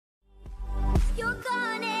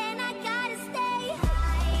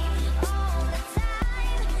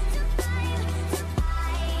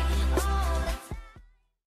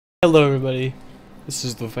Hello everybody, this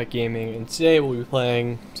is Fight Gaming, and today we'll be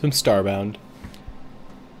playing some Starbound.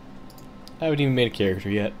 I haven't even made a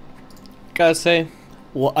character yet. Gotta say,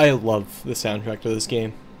 well, I love the soundtrack to this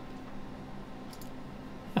game.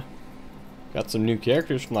 Got some new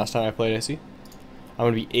characters from last time I played, I see. I'm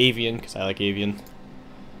gonna be Avian, because I like Avian.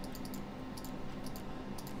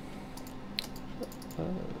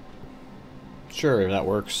 Sure, that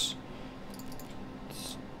works.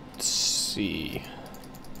 Let's see.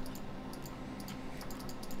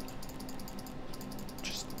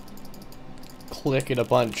 Click it a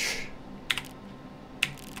bunch.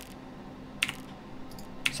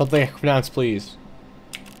 Something I can pronounce, please.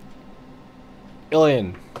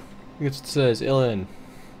 Ilian. I think that's what it says. Ilian.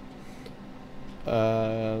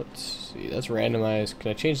 Let's see. That's randomized. Can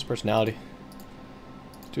I change his personality?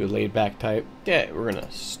 Let's do a laid back type. Yeah, we're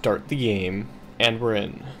gonna start the game. And we're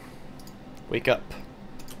in. Wake up.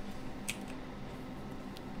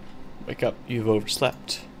 Wake up. You've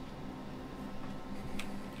overslept.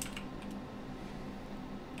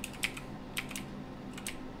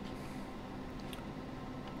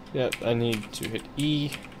 Yep, I need to hit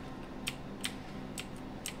E.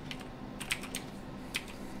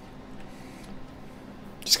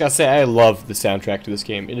 Just gotta say, I love the soundtrack to this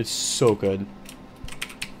game. It is so good.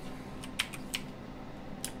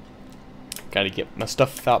 Gotta get my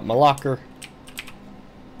stuff out my locker.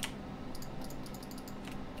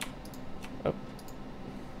 Oh.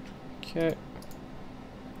 Okay.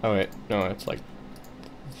 Oh wait, no, it's like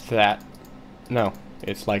that. No,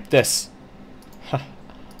 it's like this.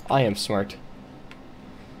 I am smart.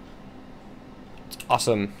 It's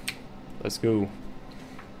awesome. Let's go.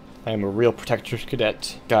 I am a real protector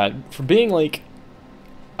cadet. God, for being like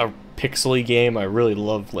a pixely game, I really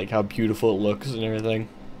love like how beautiful it looks and everything.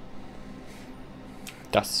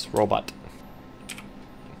 Das Robot.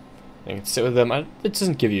 I can sit with them. It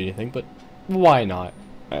doesn't give you anything, but why not?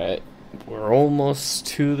 Alright, we're almost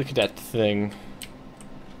to the cadet thing.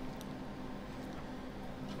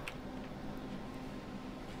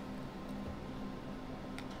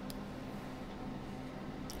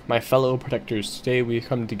 My fellow protectors, today we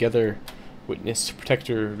come together, witness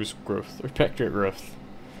protector growth.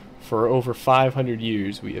 For over 500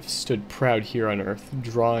 years, we have stood proud here on Earth,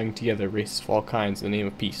 drawing together races of all kinds in the name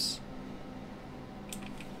of peace.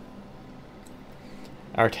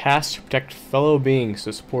 Our task to protect fellow beings,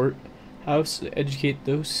 to support, house, and educate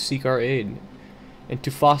those who seek our aid, and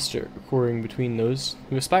to foster accord between those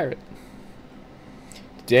who aspire it.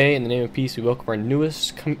 Today, in the name of peace, we welcome our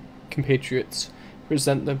newest compatriots.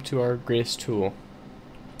 Present them to our greatest tool,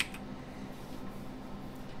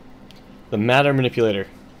 the matter manipulator.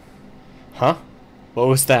 Huh? What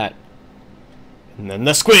was that? And then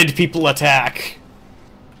the squid people attack!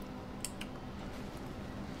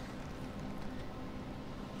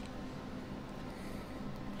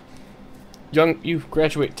 Young, you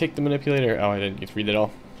graduate, take the manipulator. Oh, I didn't get to read it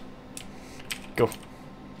all. Go.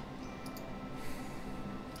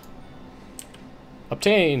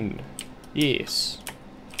 Obtain! Yes.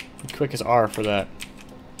 Quick as R for that.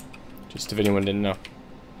 Just if anyone didn't know.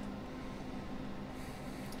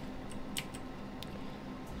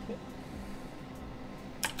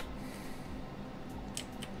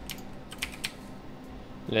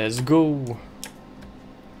 Let's go.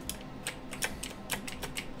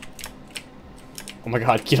 Oh my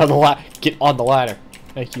god, get on the ladder.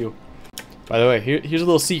 Thank you. By the way, here's a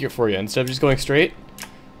little secret for you. Instead of just going straight,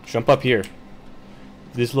 jump up here.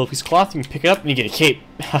 This little piece of cloth, you can pick it up and you get a cape.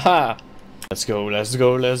 Haha! Let's go, let's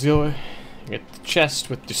go, let's go. Get the chest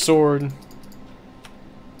with the sword.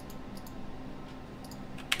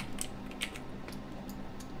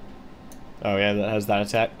 Oh yeah, that has that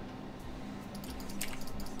attack.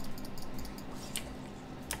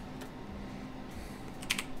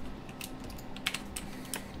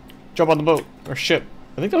 Jump on the boat, or ship.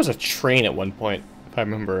 I think that was a train at one point, if I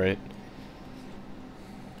remember right.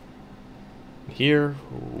 Here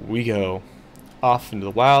we go, off into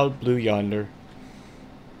the wild blue yonder.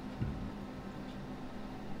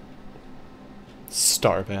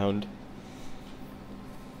 Starbound.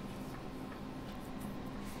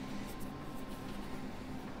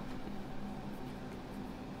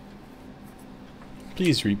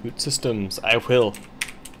 Please reboot systems. I will.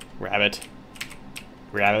 Rabbit.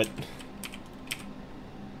 Rabbit.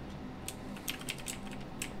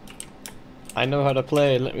 I know how to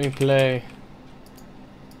play. Let me play.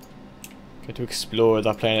 Get to explore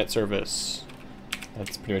the planet surface.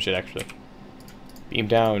 That's pretty much it, actually. Beam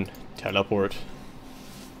down. Teleport.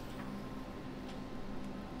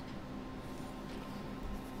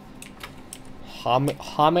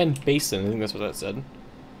 Hammond Basin, I think that's what that said.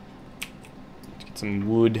 some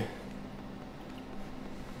wood.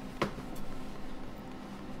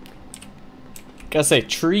 Gotta say,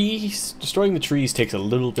 destroying the trees takes a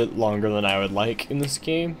little bit longer than I would like in this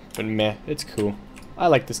game, but meh, it's cool. I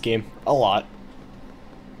like this game a lot.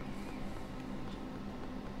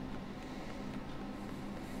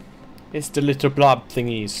 It's the little blob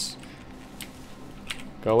thingies.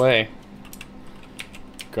 Go away.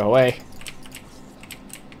 Go away.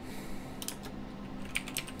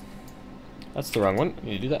 That's the wrong one. I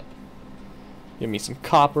need to do that. Give me some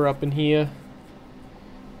copper up in here.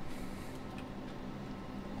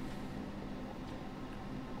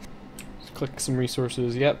 Let's click some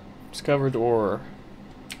resources. Yep. Discovered ore.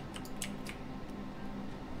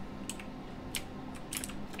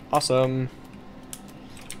 Awesome.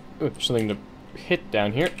 Ooh, there's something to hit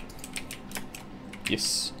down here.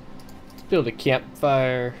 Yes. Let's build a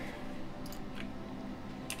campfire.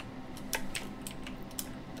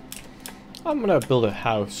 I'm gonna build a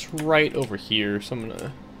house right over here, so I'm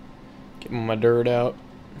gonna get my dirt out.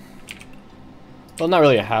 Well, not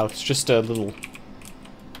really a house, just a little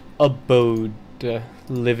abode to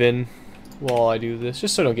live in while I do this,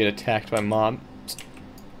 just so I don't get attacked by mobs.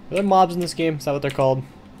 Are there mobs in this game? Is that what they're called?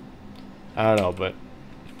 I don't know, but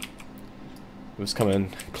it was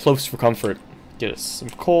coming close for comfort. Get us some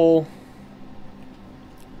coal.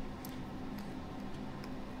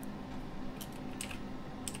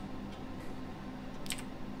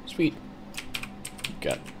 Sweet.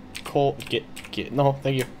 Got coal. Get. No,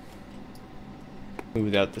 thank you.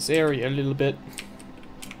 Move out this area a little bit.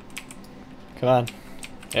 Come on.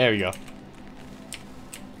 There we go.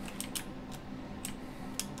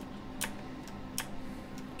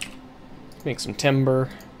 Make some timber.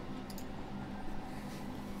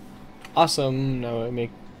 Awesome. Now I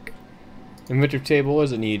make inventory table. What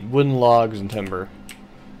does it need? Wooden logs and timber.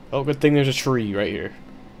 Oh, good thing there's a tree right here.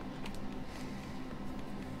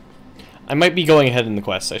 I might be going ahead in the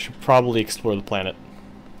quest. I should probably explore the planet.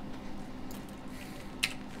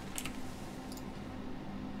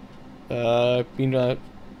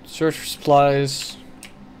 Search for supplies.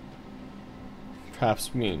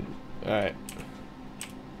 Perhaps alright.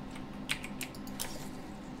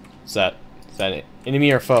 Is that an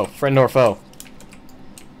enemy or foe? Friend or foe?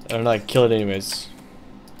 I don't know, I can kill it anyways.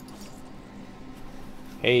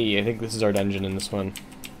 Hey, I think this is our dungeon in this one.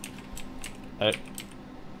 I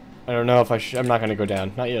don't know if I'm not gonna go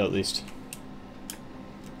down. Not yet, at least.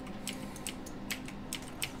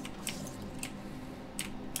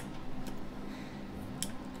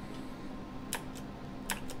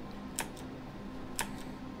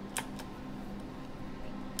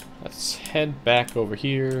 Let's head back over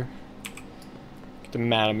here. Get the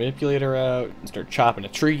mana manipulator out and start chopping a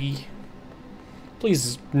tree.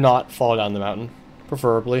 Please not fall down the mountain,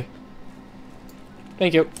 preferably.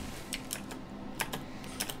 Thank you.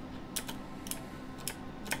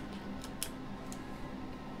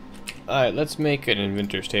 Alright, let's make an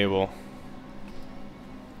inventor's table.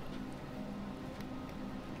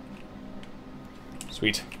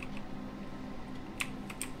 Sweet.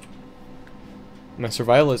 My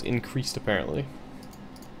survival has increased, apparently.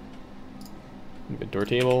 Inventory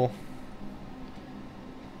table.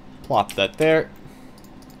 Plop that there.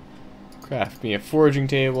 Craft me a foraging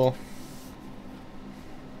table.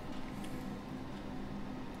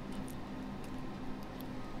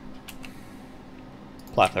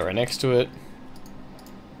 Plop that right next to it.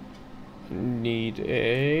 Need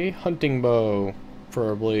a hunting bow,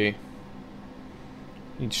 preferably.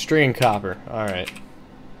 Need string and copper. Alright.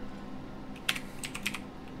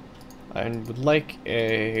 I would like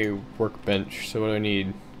a workbench, so what do I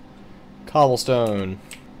need? Cobblestone.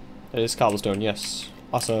 That is cobblestone, yes.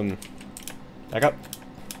 Awesome. Back up.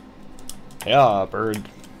 Yeah, bird.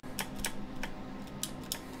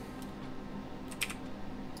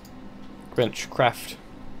 Workbench, craft.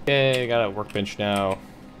 Okay, got a workbench now.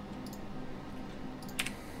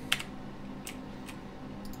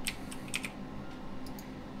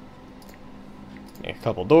 Make a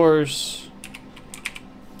couple doors.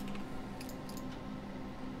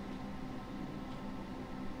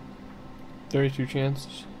 $32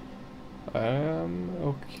 chances.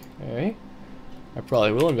 Okay. I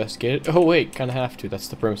probably will investigate it. Oh wait, kinda have to. That's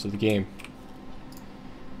the premise of the game.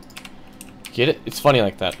 Get it? It's funny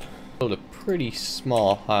like that. Build a pretty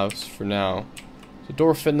small house for now. Does a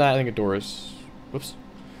door fit in that? I think a door is... Whoops.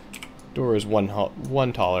 Door is one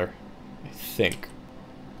taller. I think.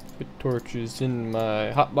 Put torches in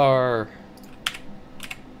my hotbar.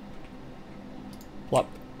 Plop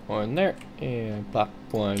one there. And plop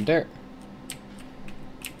one there.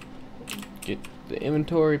 Get the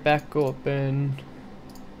inventory back open.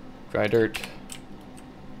 Dry dirt.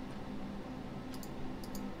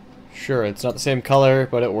 Sure, it's not the same color,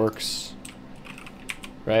 but it works.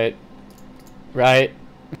 Right? Right?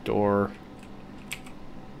 Door.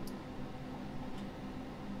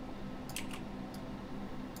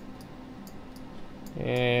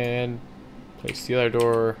 And place the other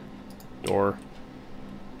door. Door.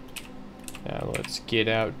 Now let's get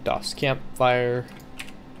out Das campfire.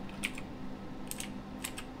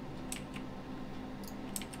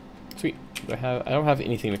 Sweet. I don't have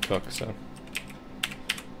anything to cook, so.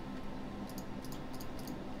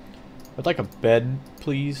 I'd like a bed,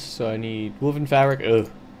 please. So I need woven fabric.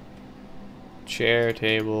 Ugh. Chair,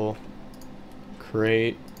 table,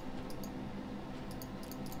 crate.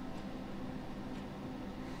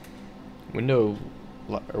 Window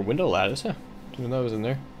lattice. Huh. Didn't know that was in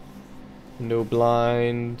there. Window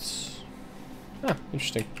blinds. Ah,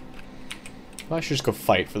 interesting. Well, I should just go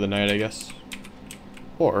fight for the night, I guess.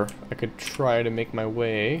 Or I could try to make my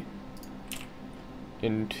way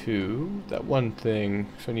into that one thing.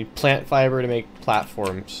 So I need plant fiber to make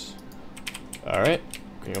platforms. Alright.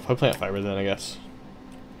 Gonna go put plant fiber then, I guess.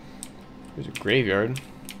 There's a graveyard.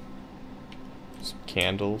 Some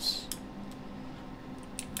candles.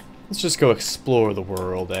 Let's just go explore the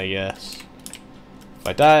world, I guess. If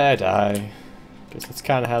I die, I die. Guess that's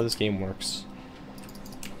kind of how this game works.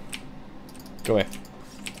 Go away.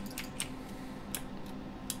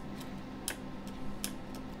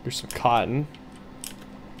 Here's some cotton.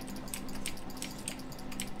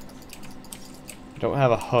 I don't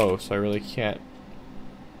have a hoe, so I really can't.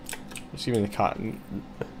 Just give me the cotton.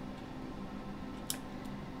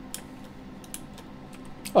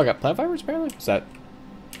 Oh, I got plant fibers apparently? What's that?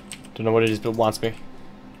 Don't know what it is, but it wants me.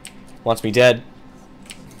 Wants me dead.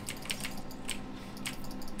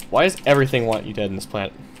 Why does everything want you dead in this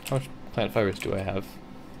planet? How much plant fibers do I have?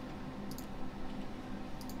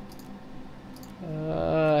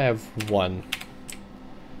 I have one.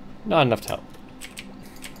 Not enough to help.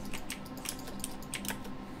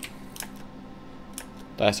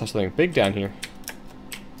 I saw something big down here.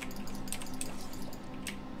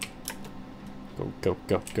 Go, go,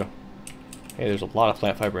 go, go. Hey, there's a lot of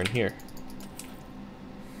plant fiber in here.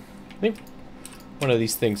 I think one of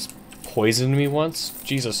these things poisoned me once.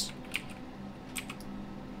 Jesus.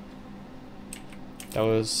 That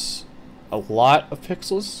was a lot of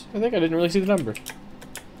pixels. I think I didn't really see the number.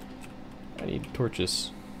 I need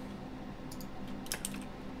torches.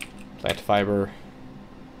 Plant fiber.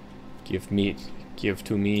 Give meat. Give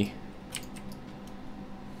to me.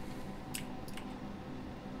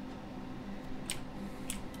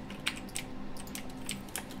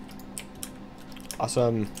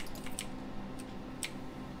 Awesome.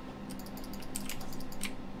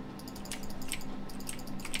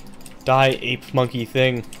 Die, ape monkey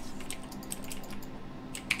thing.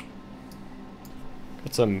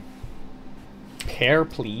 Got some pear,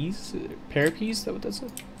 please. Pear peas? Is that what that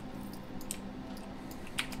said?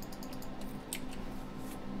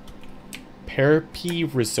 Pear pea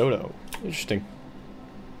risotto. Interesting.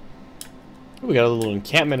 Oh, we got a little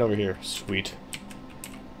encampment over here. Sweet.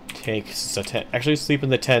 Take a tent. Actually, sleep in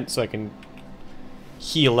the tent so I can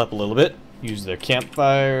heal up a little bit. Use the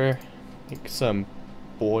campfire. Make some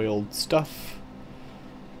boiled stuff.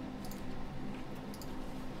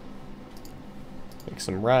 Make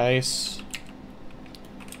some rice.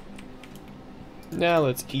 Now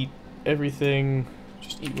let's eat everything.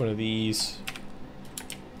 Just eat one of these.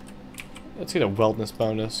 Let's get a wellness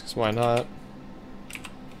bonus, because why not?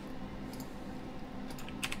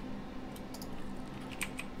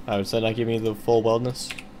 Oh, does that not give me the full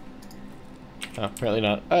wellness? Oh, apparently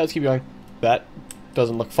not. Alright, let's keep going. That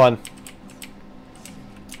doesn't look fun.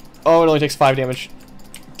 Oh, it only takes 5 damage.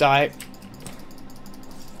 Die.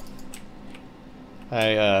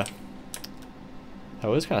 That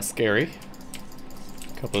was kind of scary.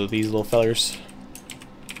 A couple of these little fellers.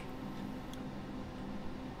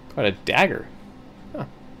 Got a dagger. Huh.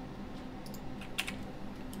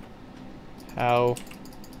 How?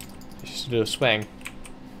 Just do a swing.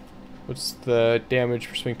 What's the damage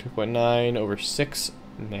for swing? 2.9 over 6?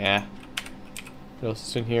 Nah. What else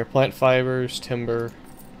is in here? Plant fibers, timber.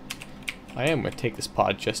 I am going to take this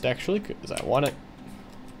pod chest actually, because I want it.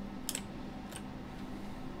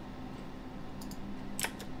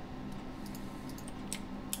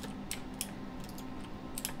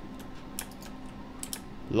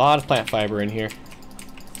 A lot of plant fiber in here.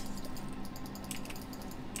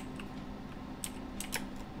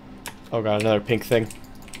 Oh god, another pink thing.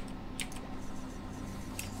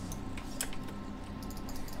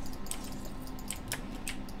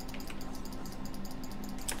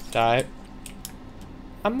 Die.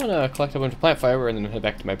 I'm gonna collect a bunch of plant fiber and then head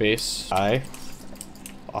back to my base. Die.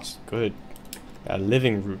 Awesome. Good. A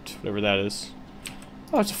living root, whatever that is.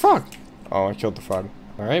 Oh, it's a frog. Oh, I killed the frog.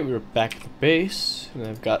 Alright, we're back at the base, and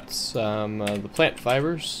I've got some the plant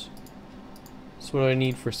fibers. So what do I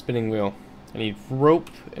need for a spinning wheel? I need rope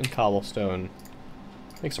and cobblestone.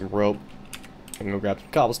 Make some rope. I can go grab some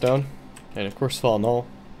cobblestone. And of course fall null.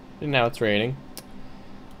 And now it's raining.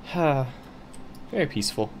 Very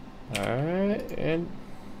peaceful. Alright, and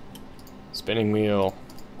spinning wheel.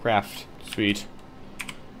 Craft. Sweet.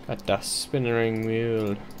 Got the spinning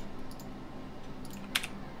wheel.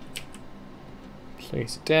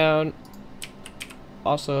 Place it down.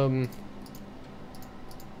 Awesome.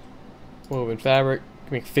 Woven fabric.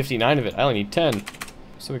 Can make 59 of it. I only need 10.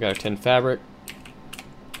 So we got our 10 fabric.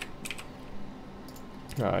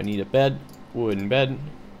 I need a bed. Wooden bed.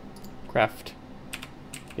 Craft.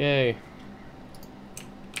 Yay.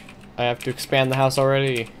 I have to expand the house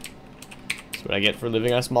already. That's what I get for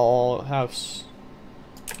living in a small house.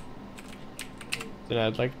 Then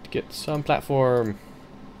I'd like to get some platform.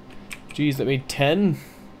 Geez, that made 10?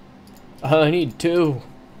 I need 2.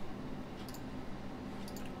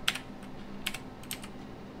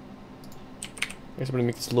 I guess I'm gonna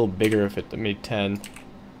make this a little bigger if it made 10.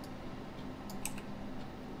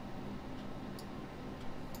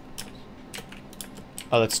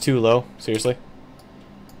 Oh, that's too low? Seriously?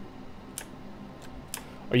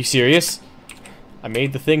 Are you serious? I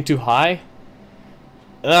made the thing too high?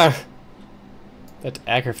 Ugh! That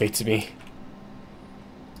aggravates me.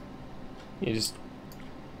 You just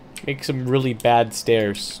make some really bad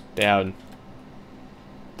stairs down.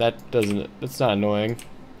 That's not annoying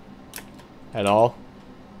at all.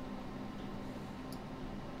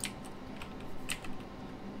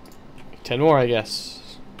 Ten more, I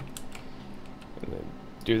guess. And then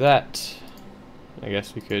do that. I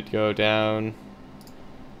guess we could go down,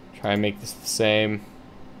 try and make this the same,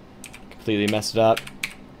 completely mess it up.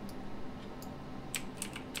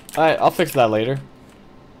 Alright, I'll fix that later.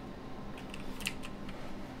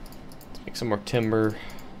 Some more timber.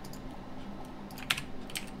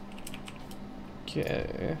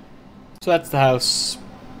 Okay. So that's the house.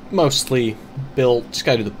 Mostly built. Just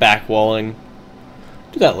gotta do the back walling.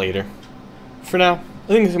 Do that later. For now, I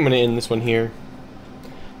think I'm gonna end this one here.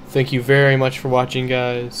 Thank you very much for watching,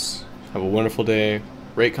 guys. Have a wonderful day.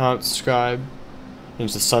 Rate, comment, subscribe. And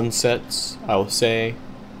as the sun sets, I will say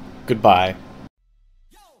goodbye.